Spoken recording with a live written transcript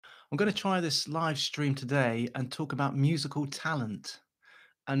I'm going to try this live stream today and talk about musical talent.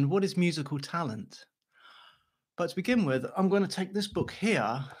 And what is musical talent? But to begin with, I'm going to take this book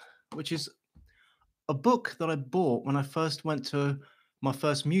here, which is a book that I bought when I first went to my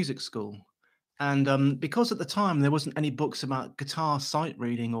first music school. And because at the time there wasn't any books about guitar sight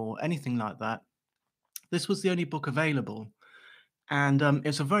reading or anything like that, this was the only book available. And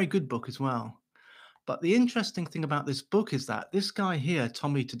it's a very good book as well. But the interesting thing about this book is that this guy here,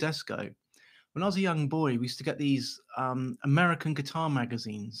 Tommy Tedesco, when I was a young boy, we used to get these American guitar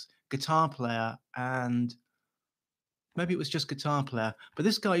magazines, Guitar Player, and maybe it was just Guitar Player. But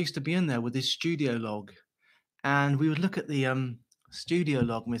this guy used to be in there with his studio log, and we would look at the studio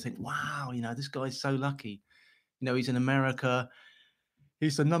log and we think, "Wow, this guy's so lucky. He's in America.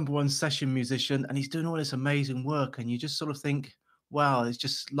 He's the number one session musician, and he's doing all this amazing work." And you just sort of think, "Wow, it's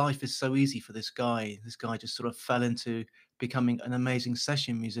just life is so easy for this guy. This guy just sort of fell into becoming an amazing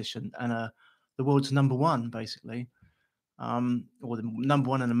session musician and the world's number one, basically." Or the number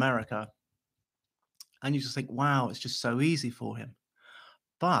one in America. And you just think, wow, it's just so easy for him.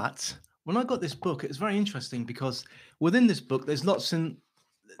 But when I got this book, it's very interesting because within this book, there's lots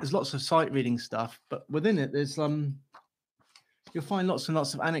of sight reading stuff, but within it, there's you'll find lots and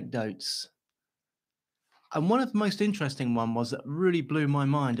lots of anecdotes. And one of the most interesting one was that really blew my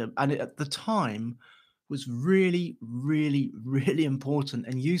mind, and it, at the time was really, really, really important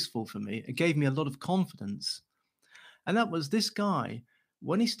and useful for me. It gave me a lot of confidence. And that was this guy,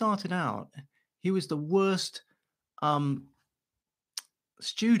 when he started out, he was the worst um,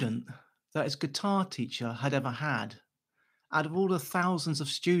 student that his guitar teacher had ever had. Out of all the thousands of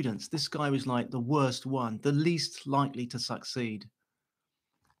students, this guy was like the worst one, the least likely to succeed,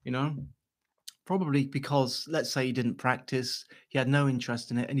 you know? Probably because, let's say, he didn't practice, he had no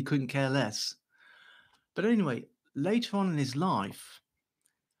interest in it, and he couldn't care less. But anyway, later on in his life,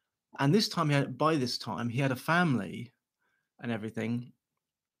 and by this time, he had a family and everything.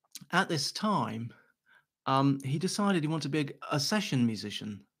 At this time, he decided he wanted to be a session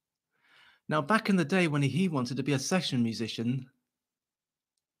musician. Now, back in the day when he wanted to be a session musician,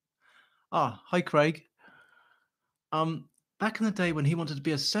 hi Craig. Back in the day when he wanted to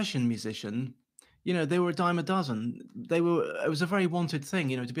be a session musician, they were a dime a dozen. It was a very wanted thing.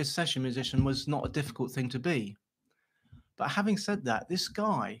 To be a session musician was not a difficult thing to be. But having said that, this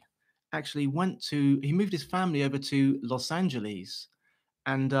guy actually he moved his family over to Los Angeles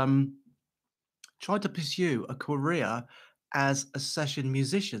and tried to pursue a career as a session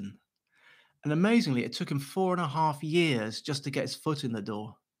musician. And amazingly, it took him 4.5 years just to get his foot in the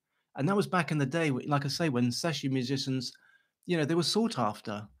door. And that was back in the day, like I say, when session musicians, they were sought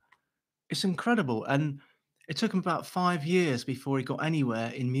after. It's incredible. And it took him about 5 years before he got anywhere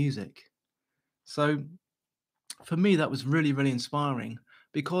in music. So for me, that was really, really inspiring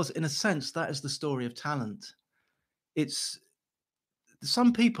because, in a sense, that is the story of talent. It's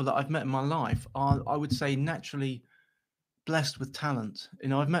some people that I've met in my life are, I would say, naturally blessed with talent.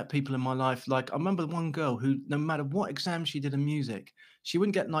 I've met people in my life, like I remember one girl who, no matter what exam she did in music, she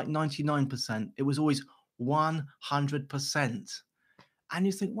wouldn't get like 99%. It was always 100%. And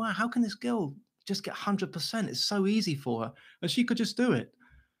you think, wow, how can this girl just get 100%? It's so easy for her. And she could just do it.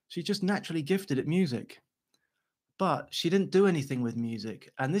 She's just naturally gifted at music. But she didn't do anything with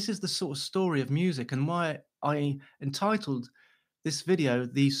music. And this is the sort of story of music and why I entitled this video,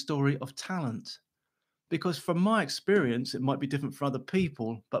 The Story of Talent. Because from my experience, it might be different for other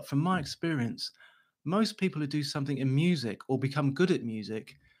people, but from my experience, most people who do something in music or become good at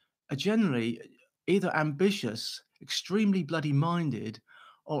music are generally either ambitious, extremely bloody minded,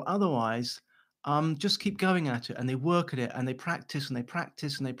 or otherwise just keep going at it and they work at it and they practice and they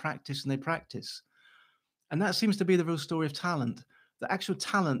practice and they practice and they practice. And that seems to be the real story of talent. The actual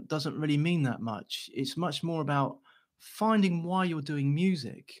talent doesn't really mean that much. It's much more about finding why you're doing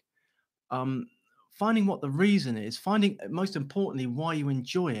music, um, finding what the reason is, finding most importantly why you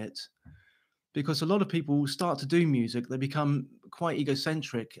enjoy it. Because a lot of people start to do music, they become quite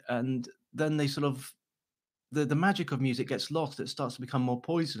egocentric, and then they sort of the magic of music gets lost. It starts to become more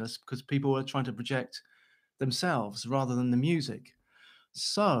poisonous because people are trying to project themselves rather than the music.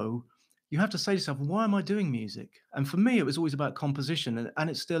 So you have to say to yourself, why am I doing music? And for me, it was always about composition, and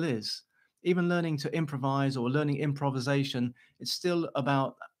it still is. Even learning to improvise or learning improvisation, it's still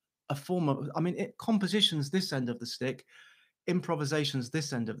about a form of, composition's this end of the stick, improvisation's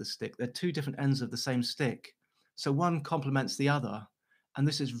this end of the stick. They're two different ends of the same stick. So one complements the other. And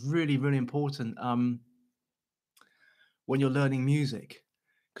this is really, really important when you're learning music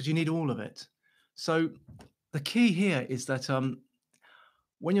because you need all of it. So the key here is that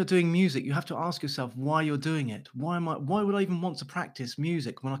when you're doing music, you have to ask yourself why you're doing it. Why would I even want to practice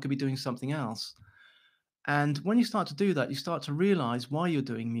music when I could be doing something else? And when you start to do that, you start to realize why you're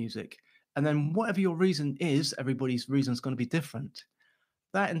doing music. And then whatever your reason is, everybody's reason is going to be different.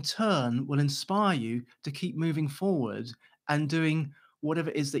 That in turn will inspire you to keep moving forward and doing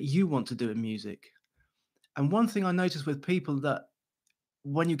whatever it is that you want to do in music. And one thing I notice with people that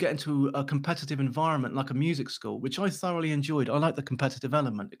when you get into a competitive environment like a music school, which I thoroughly enjoyed, I like the competitive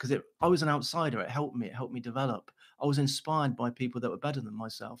element because I was an outsider. It helped me develop. I was inspired by people that were better than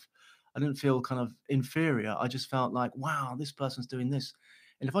myself. I didn't feel kind of inferior. I just felt like, wow, this person's doing this.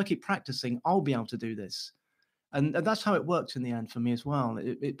 And if I keep practicing, I'll be able to do this. And that's how it worked in the end for me as well.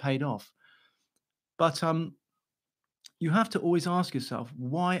 It paid off. But you have to always ask yourself,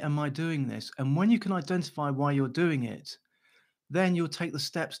 why am I doing this? And when you can identify why you're doing it, then you'll take the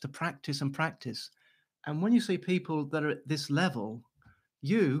steps to practice and practice. And when you see people that are at this level,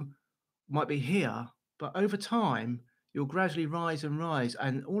 you might be here, but over time, you'll gradually rise and rise.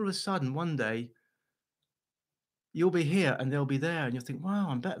 And all of a sudden, one day, you'll be here and they'll be there. And you'll think, wow,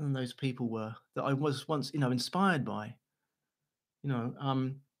 I'm better than those people were that I was once, inspired by, you know.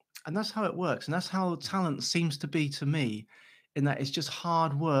 And that's how it works. And that's how talent seems to be to me, in that it's just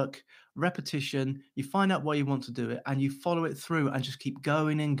hard work, repetition. You find out why you want to do it and you follow it through and just keep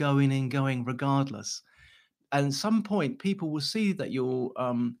going and going and going regardless. And at some point, people will see that you're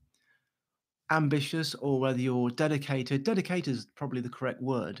ambitious or whether you're dedicated. Dedicated is probably the correct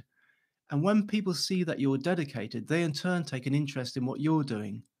word. And when people see that you're dedicated, they in turn take an interest in what you're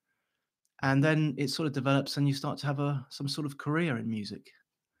doing. And then it sort of develops and you start to have some sort of career in music.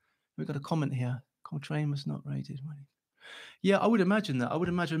 We've got a comment here. Coltrane was not rated. Yeah, I would imagine that. I would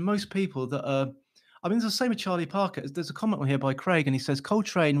imagine most people that are. I mean, it's the same with Charlie Parker. There's a comment on here by Craig, and he says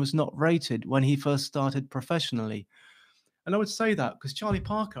Coltrane was not rated when he first started professionally. And I would say that because Charlie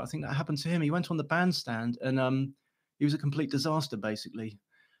Parker, I think that happened to him. He went on the bandstand and he was a complete disaster, basically.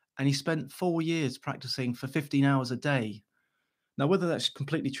 And he spent 4 years practicing for 15 hours a day. Now, whether that's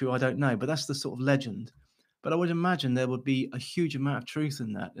completely true, I don't know, but that's the sort of legend. But I would imagine there would be a huge amount of truth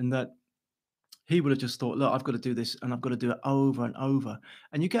in that he would have just thought, look, I've got to do this and I've got to do it over and over.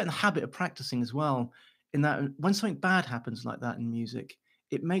 And you get in the habit of practicing as well, in that when something bad happens like that in music,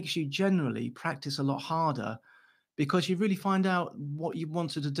 it makes you generally practice a lot harder because you really find out what you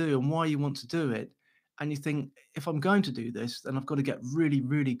wanted to do and why you want to do it. And you think, if I'm going to do this, then I've got to get really,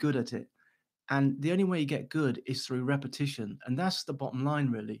 really good at it. And the only way you get good is through repetition. And that's the bottom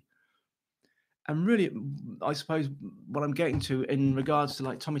line, really. And really, I suppose what I'm getting to in regards to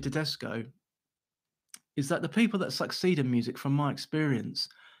like Tommy Tedesco is that the people that succeed in music, from my experience,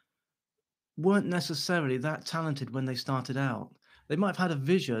 weren't necessarily that talented when they started out. They might have had a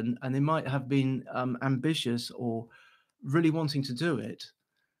vision and they might have been ambitious or really wanting to do it,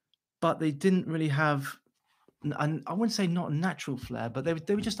 but they didn't really have, and I wouldn't say not a natural flair, but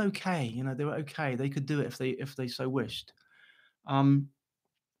they were just okay. They were okay. They could do it if they so wished. Um,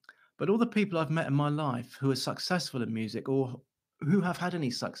 but all the people I've met in my life who are successful in music or who have had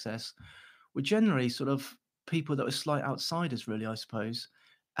any success were generally sort of people that were slight outsiders, really, I suppose.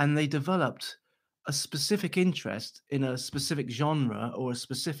 And they developed a specific interest in a specific genre or a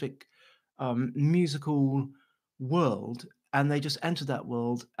specific musical world. And they just entered that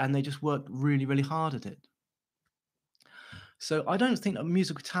world and they just worked really, really hard at it. So I don't think that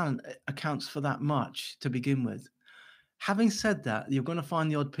musical talent accounts for that much to begin with. Having said that, you're going to find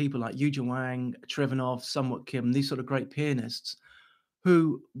the odd people like Yuja Wang, Trivanov, Somewhat Kim, these sort of great pianists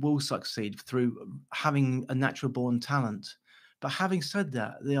who will succeed through having a natural born talent. But having said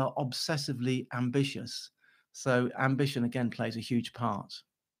that, they are obsessively ambitious. So ambition again plays a huge part.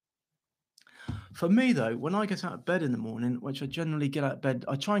 For me, though, when I get out of bed in the morning, which I generally get out of bed,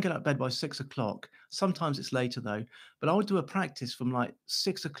 I try and get out of bed by 6 o'clock. Sometimes it's later though, but I would do a practice from like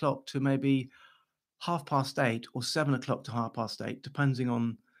 6 o'clock to maybe 8:30 or 7 o'clock to 8:30, depending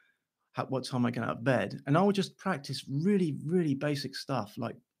on what time I get out of bed. And I would just practice really, really basic stuff,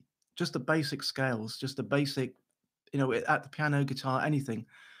 like just the basic scales, just the basic, at the piano, guitar, anything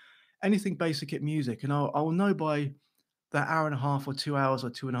basic at music. And I'll know by that hour and a half or 2 hours or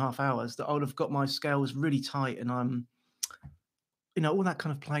 2.5 hours that I would have got my scales really tight and all that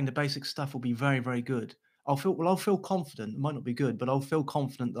kind of playing the basic stuff will be very, very good. I'll feel confident. It might not be good, but I'll feel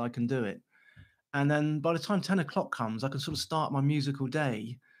confident that I can do it. And then by the time 10 o'clock comes, I can sort of start my musical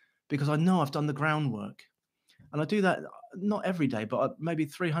day because I know I've done the groundwork. And I do that not every day, but maybe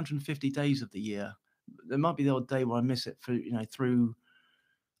 350 days of the year. There might be the odd day where I miss it through,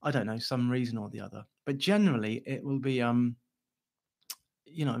 I don't know, some reason or the other. But generally, it will be,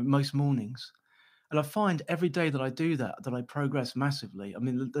 most mornings. And I find every day that I do that, that I progress massively. I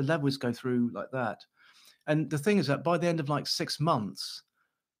mean, the levels go through like that. And the thing is that by the end of like 6 months,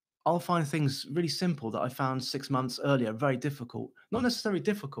 I'll find things really simple that I found 6 months earlier very difficult. Not necessarily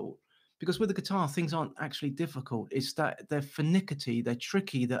difficult, because with the guitar, things aren't actually difficult. It's that they're finicky, they're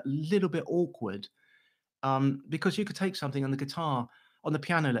tricky, they're a little bit awkward. Because you could take something on the guitar, on the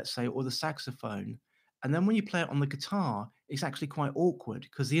piano, let's say, or the saxophone, and then when you play it on the guitar, it's actually quite awkward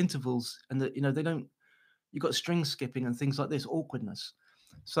because the intervals and they don't. You've got string skipping and things like this, awkwardness.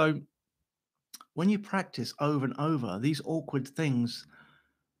 So when you practice over and over, these awkward things,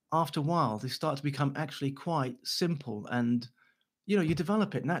 after a while, they start to become actually quite simple and you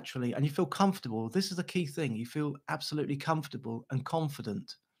develop it naturally and you feel comfortable. This is the key thing. You feel absolutely comfortable and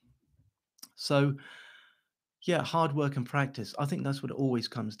confident. So yeah, hard work and practice. I think that's what it always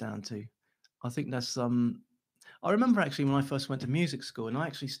comes down to. I think that's I remember actually when I first went to music school and I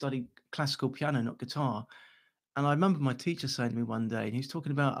actually studied classical piano, not guitar. And I remember my teacher saying to me one day, and he's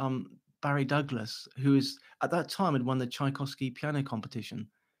talking about Barry Douglas, who is at that time had won the Tchaikovsky piano competition.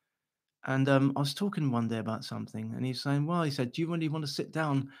 And I was talking one day about something, and he's saying, "Well," he said, "do you really want to sit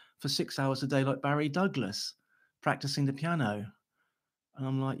down for 6 hours a day like Barry Douglas, practicing the piano?" And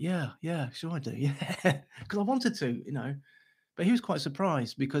I'm like, "Yeah, yeah, sure I do, yeah," because I wanted to. But he was quite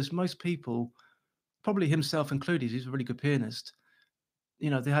surprised because most people, probably himself included, he's a really good pianist.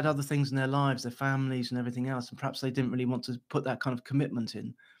 They had other things in their lives, their families, and everything else, and perhaps they didn't really want to put that kind of commitment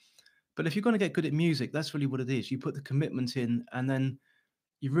in. But if you're going to get good at music, that's really what it is. You put the commitment in, and then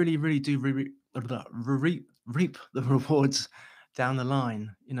you really, really do reap the rewards down the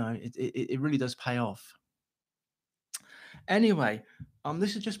line. It really does pay off. Anyway,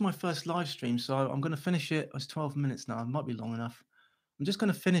 this is just my first live stream, so I'm going to finish it. It's 12 minutes now. It might be long enough. I'm just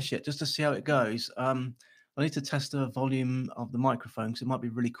going to finish it just to see how it goes. I need to test the volume of the microphone because it might be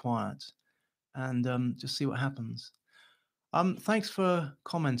really quiet, and just see what happens. Thanks for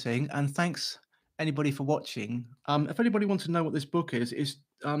commenting, and thanks anybody for watching. If anybody wants to know what this book is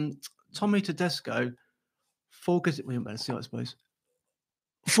Tommy Tedesco, for guitar. Wait, better see, I suppose.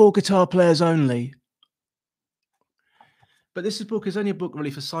 For guitar players only. But this book is only a book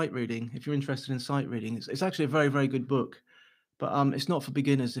really for sight reading. If you're interested in sight reading, it's actually a very, very good book. But it's not for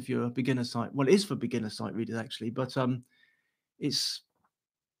beginners if you're a beginner sight. Well, it is for beginner sight readers actually, but it's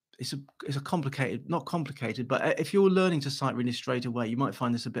it's a it's a complicated, not complicated, but if you're learning to sight read straight away, you might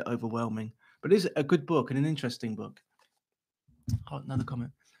find this a bit overwhelming. But it is a good book and an interesting book. Oh, another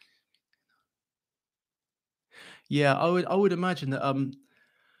comment. Yeah, I would imagine that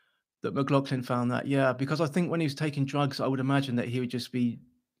McLaughlin found that. Yeah, because I think when he was taking drugs, I would imagine that he would just be.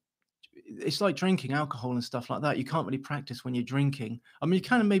 It's like drinking alcohol and stuff like that. You can't really practice when you're drinking. I mean, you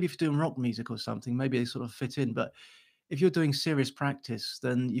can maybe if you're doing rock music or something, maybe they sort of fit in. But if you're doing serious practice,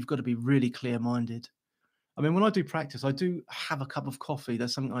 then you've got to be really clear-minded. I mean, when I do practice, I do have a cup of coffee.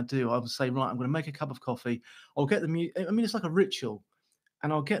 That's something I do. I would say, right, I'm going to make a cup of coffee. I'll get the music. I mean, it's like a ritual,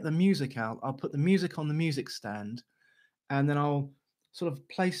 and I'll get the music out. I'll put the music on the music stand, and then I'll sort of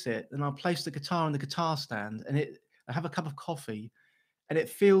place it, and I'll place the guitar on the guitar stand, and I have a cup of coffee, and it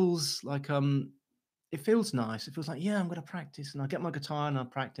feels like it feels nice. It feels like yeah, I'm going to practice, and I get my guitar and I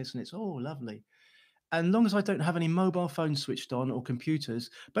practice, and it's oh lovely. And as long as I don't have any mobile phones switched on or computers,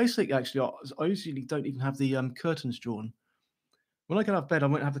 basically, actually, I usually don't even have the curtains drawn. When I get out of bed, I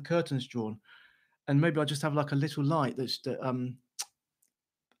won't have the curtains drawn, and maybe I just have like a little light that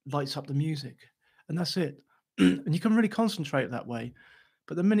lights up the music, and that's it. And you can really concentrate that way.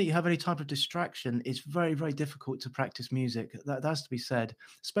 But the minute you have any type of distraction, it's very, very difficult to practice music. That has to be said,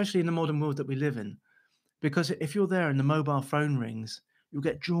 especially in the modern world that we live in. Because if you're there and the mobile phone rings, you'll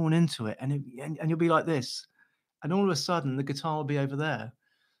get drawn into it, and you'll be like this, and all of a sudden the guitar will be over there.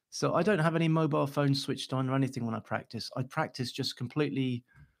 So I don't have any mobile phones switched on or anything when I practice. I practice just completely,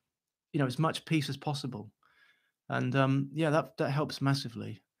 as much peace as possible. And yeah, that helps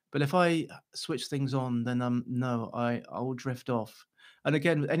massively. But if I switch things on, then no, I will drift off. And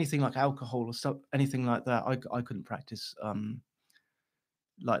again, with anything like alcohol or stuff, anything like that, I couldn't practice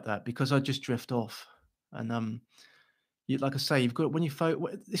like that because I just drift off. And like I say, you've got when you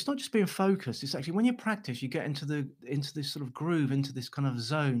it's not just being focused. It's actually when you practice, you get into this sort of groove, into this kind of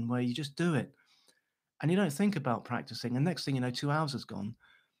zone where you just do it, and you don't think about practicing. And next thing you know, 2 hours has gone,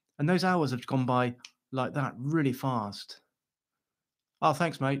 and those hours have gone by like that really fast. Oh,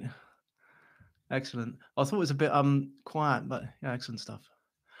 thanks, mate. Excellent. I thought it was a bit quiet, but yeah, excellent stuff.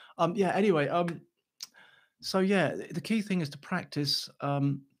 Yeah. Anyway, so yeah, the key thing is to practice,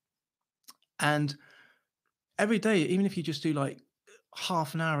 and every day, even if you just do like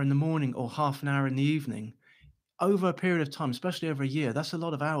half an hour in the morning or half an hour in the evening, over a period of time, especially over a year, that's a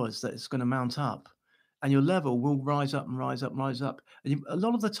lot of hours that it's going to mount up. and your level will rise up and rise up and rise up. And a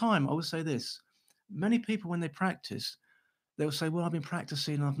lot of the time, I will say this: many people when they practice, they'll say, "Well, I've been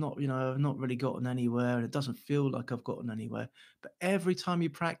practicing, I've not, I've not really gotten anywhere, and it doesn't feel like I've gotten anywhere." But every time you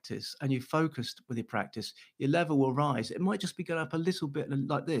practice and you focused with your practice, your level will rise. It might just be going up a little bit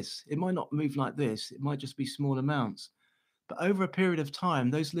like this. It might not move like this. It might just be small amounts. But over a period of time,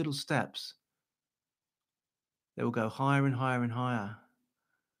 those little steps, they will go higher and higher and higher.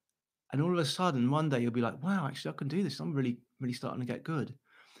 And all of a sudden, one day you'll be like, "Wow, actually, I can do this. I'm really, really starting to get good."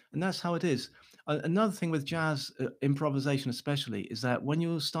 And that's how it is. Another thing with jazz improvisation, especially, is that when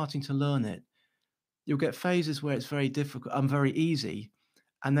you're starting to learn it, you'll get phases where it's very difficult and very easy,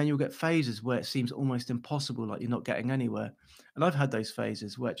 and then you'll get phases where it seems almost impossible, like you're not getting anywhere. And I've had those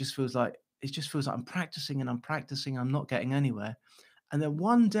phases where it just feels like I'm practicing, I'm not getting anywhere. And then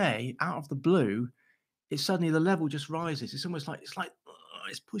one day, out of the blue, it suddenly the level just rises. It's almost like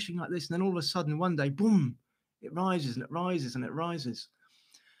it's pushing like this, and then all of a sudden, one day, boom, it rises and it rises and it rises.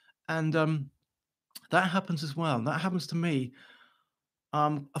 And that happens as well. That happens to me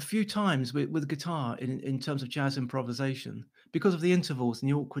a few times with guitar in terms of jazz improvisation because of the intervals and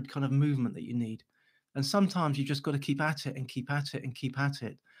the awkward kind of movement that you need. And sometimes you just got to keep at it and keep at it and keep at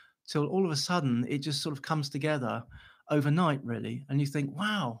it till all of a sudden it just sort of comes together overnight, really. And you think,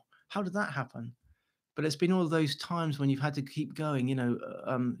 wow, how did that happen? But it's been all of those times when you've had to keep going,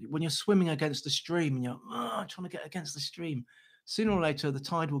 when you're swimming against the stream and you're trying to get against the stream. Sooner or later, the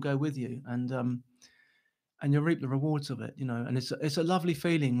tide will go with you, and you'll reap the rewards of it. And it's a lovely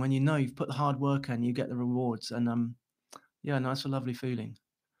feeling when you know you've put the hard work in, you get the rewards, and yeah, no, it's a lovely feeling.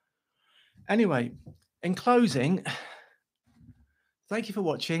 Anyway, in closing, thank you for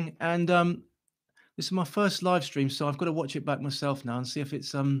watching, and this is my first live stream, so I've got to watch it back myself now and see if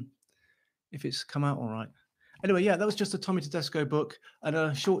it's come out all right. Anyway, yeah, that was just a Tommy Tedesco book and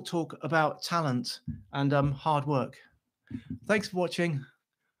a short talk about talent and hard work. Thanks for watching.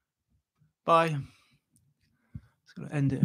 Bye. Just gonna end it.